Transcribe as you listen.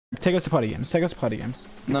Take us to party games. Take us to party games.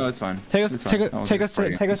 No, it's fine. Take us It's fine. take us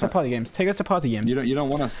to party games. Take us to party games. You don't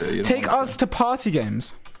want us to. Take us to party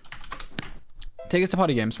games. Take us to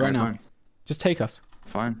party games right now. Fine. Just take us.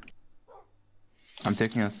 Fine. I'm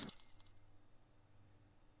taking us.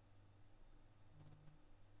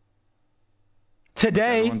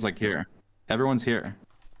 Today. Everyone's like here. Everyone's here.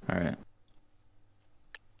 All right.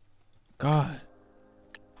 God.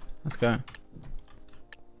 Let's go.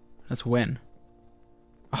 Let's win.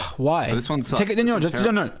 Ugh, why? Oh, this one sucks. Take it. No, just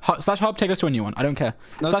no. Slash hub. Take us to a new one. I don't care.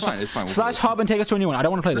 No, slash, it's fine. It's fine. Slash hub and take us to a new one. I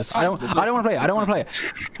don't want to play this. I don't want to play it. I don't want to play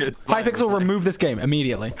it. Hypixel, remove this game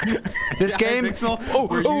immediately. This game. Oh,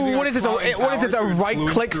 what is this? What is this? A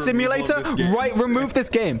right-click simulator? Right. Remove this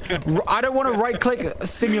game. I don't want to right-click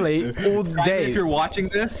simulate all day. If you're watching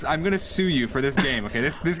this, I'm gonna sue you for this game. Okay,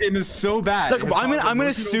 this game is so bad. Look, I'm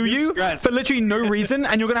gonna sue you for literally no reason,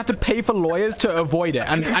 and you're gonna have to pay for lawyers to avoid it,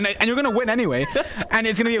 and you're gonna win anyway, and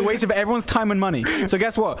it's gonna be a waste of everyone's time and money. So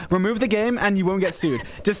guess what? Remove the game and you won't get sued.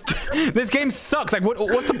 Just this game sucks. Like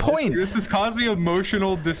what's the point? This is causing me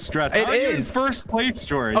emotional distress. It is. First place,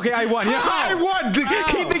 George. Okay, I won. Yeah, I won.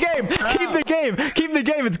 Keep the game. Keep the game. Keep the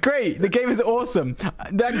game. It's great. The game is awesome.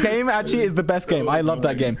 That game actually is the best game. I love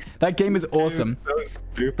that game. That game is awesome.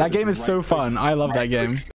 That game is so fun. I love that game.